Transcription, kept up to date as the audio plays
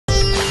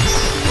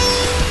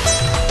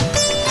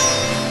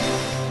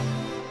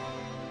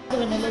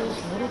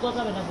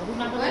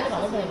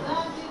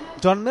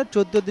জন্মের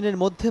 14 দিনের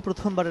মধ্যে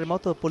প্রথমবারের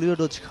মতো পোলিও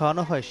ডোজ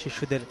খাওয়ানো হয়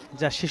শিশুদের,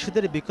 যা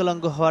শিশুদের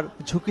বিকলাঙ্গ হওয়ার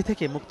ঝুঁকি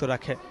থেকে মুক্ত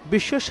রাখে।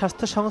 বিশ্ব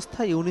স্বাস্থ্য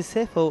সংস্থা,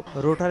 ইউনিসেফ ও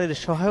রোটারির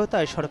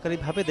সহায়তায়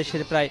সরকারিভাবে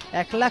দেশের প্রায়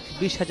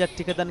 1,20,000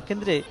 টিকাদান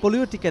কেন্দ্রে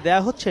পোলিও টিকা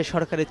দেওয়া হচ্ছে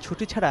সরকারি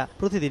ছুটি ছাড়া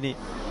প্রতিদিনই।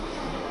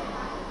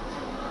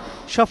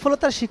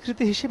 সফলতার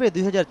স্বীকৃতি হিসেবে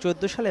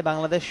 2014 সালে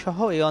বাংলাদেশ সহ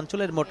এই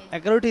অঞ্চলের মোট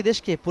 11টি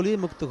দেশকে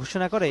পোলিও মুক্ত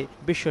ঘোষণা করে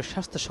বিশ্ব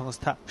স্বাস্থ্য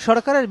সংস্থা।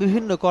 সরকারের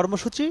বিভিন্ন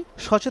কর্মসূচি,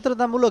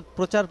 সচেতনতামূলক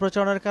প্রচার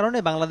প্রচারণার কারণে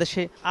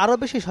বাংলাদেশে আরও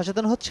বেশি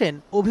সচেতন হচ্ছেন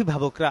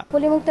অভিভাবকরা।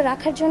 পোলিও মুক্ত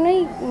রাখার জন্যই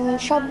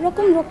সব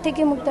রকম রোগ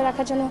থেকে মুক্ত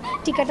রাখার জন্য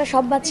টিকাটা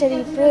সব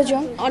বাচ্চারই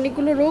প্রয়োজন।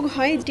 অনেকগুলো রোগ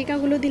হয়,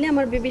 টিকাগুলো দিলে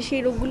আমার বেবি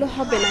সেই রোগগুলো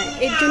হবে না।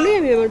 এর জন্যই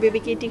আমি আমার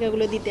বেবিকে এই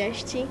টিকাগুলো দিতে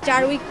আসছি।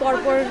 4 উইক পর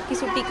পর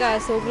কিছু টিকা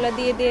আছে, ওগুলো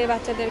দিয়ে দিয়ে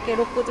বাচ্চাদেরকে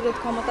রোগ প্রতিরোধ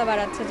ক্ষমতা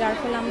বাড়াচ্ছে, যার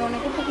ফলে আমরা অনেক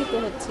উপকৃত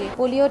হচ্ছি।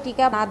 পোলিও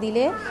টিকা না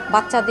দিলে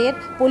বাচ্চাদের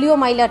পোলিও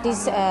মাইলাইটিস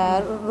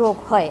রোগ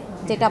হয়,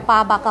 যেটা পা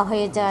বাঁকা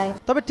হয়ে যায়।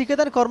 তবে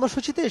টিকাদান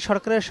কর্মসূচিতে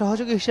সরকারের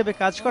সহযোগী হিসেবে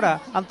কাজ করা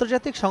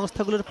আন্তর্জাতিক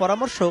সংস্থাগুলোর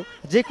পরামর্শ,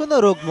 যে কোনো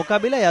রোগ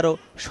মোকাবিলায় আরও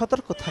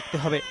সতর্ক থাকতে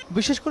হবে।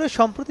 বিশেষ করে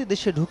সম্প্রতি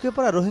দেশে ঢুকে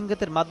পড়া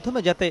রোহিঙ্গাদের মাধ্যমে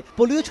যাতে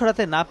পোলিও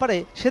ছড়াতে না পারে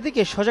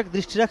সেদিকে সজাগ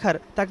দৃষ্টি রাখার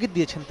তাগিদ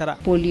দিয়েছেন তারা।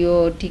 পোলিও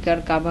টিকার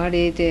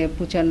কাভারেজ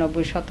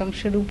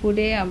 95%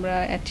 উপরে আমরা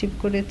অ্যাচিভ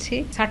করেছি।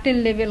 সার্টেন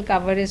লেভেল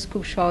কাভারেজ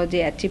খুব সহজে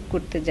অ্যাচিভ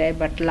করতে যায়,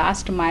 বাট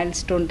লাস্ট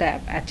মাইলস্টোনটা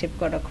অ্যাচিভ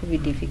করা খুবই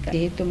ডিফিকাল্ট।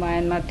 যেহেতু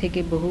মায়ানমার থেকে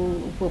বহু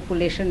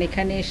পপুলেশন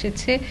এখানে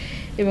এসেছে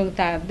এবং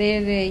তাদের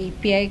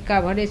ইপিআই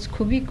কাভারেজ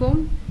খুবই কম,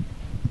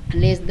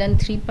 লেস দ্যান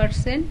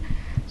 3%।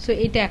 সো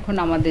এটা এখন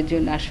আমাদের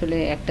জন্য আসলে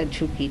একটা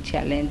ঝুঁকি,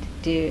 চ্যালেঞ্জ,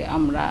 যে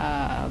আমরা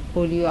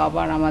পোলিও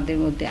আবার আমাদের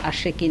মধ্যে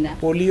আসে কিনা।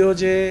 পোলিও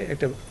যে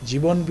একটা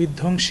জীবন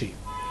বিধ্বংসী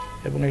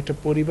এবং একটা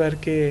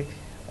পরিবারকে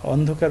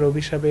অন্ধকার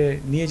অভিশাপে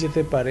নিয়ে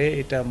যেতে পারে,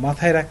 এটা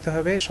মাথায় রাখতে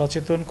হবে।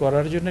 সচেতন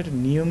করার জন্য একটা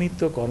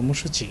নিয়মিত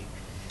কর্মসূচি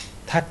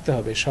থাকতে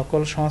হবে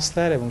সকল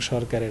সংস্থার এবং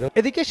সরকারের।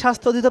 এদিকে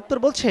স্বাস্থ্য অধিদপ্তর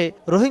বলছে,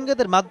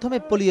 রোহিঙ্গাদের মাধ্যমে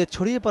পোলিও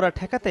ছড়িয়ে পড়া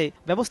ঠেকাতে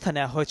ব্যবস্থা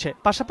নেওয়া হয়েছে।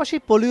 পাশাপাশি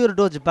পোলিওর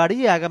ডোজ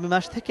বাড়িয়ে আগামী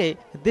মাস থেকে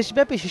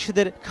দেশব্যাপী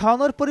শিশুদের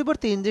খাওয়ানোর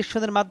পরিবর্তে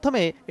ইনজেকশনের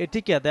মাধ্যমে এই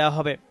টিকা দেওয়া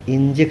হবে।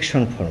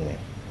 ইনজেকশন ফর্মে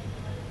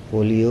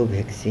পোলিও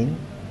ভ্যাকসিন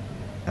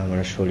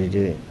আমরা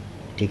শরীরে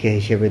টিকা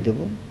হিসেবে দেব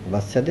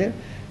বাচ্চাদের,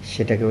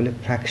 সেটাকে বলে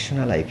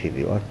ফ্র্যাকশনাল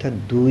আইপিভি, অর্থাৎ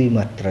 2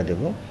 মাত্রা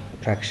দেব।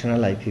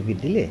 ফ্র্যাকশনাল আইপিভি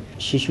দিলে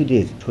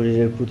শিশুদের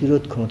শরীরের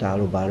প্রতিরোধ ক্ষমতা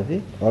আরও বাড়বে।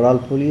 অরাল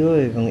পোলিও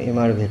এবং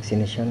এমআর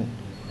ভ্যাকসিনেশন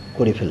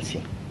করে ফেলছি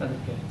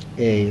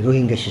এই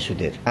রোহিঙ্গা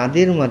শিশুদের।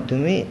 তাদের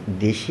মাধ্যমে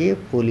দেশে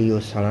পোলিও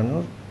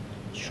ছড়ানোর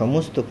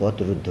সমস্ত পথ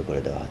রুদ্ধ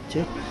করে দেওয়া হচ্ছে।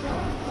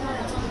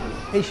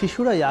 এই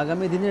শিশুরাই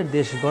আগামী দিনের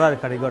দেশ গড়ার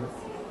কারিগর।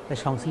 তাই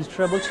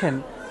সংশ্লিষ্টরা বলছেন,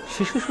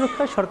 শিশু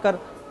সুরক্ষায় সরকার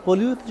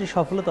পোলিওতে যে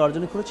সফলতা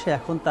অর্জন করেছে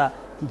এখন তা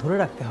ধরে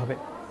রাখতে হবে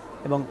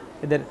এবং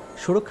এদের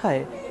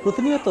সুরক্ষায়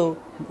প্রতিনিয়ত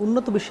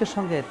উন্নত বিশ্বের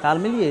সঙ্গে তাল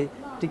মিলিয়ে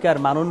টিকার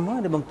মান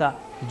উন্নয়ন এবং তা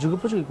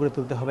যুগোপযোগী করে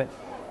তুলতে হবে।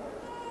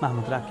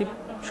 মাহমুদ রাকিব,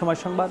 সময়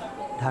সংবাদ,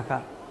 ঢাকা।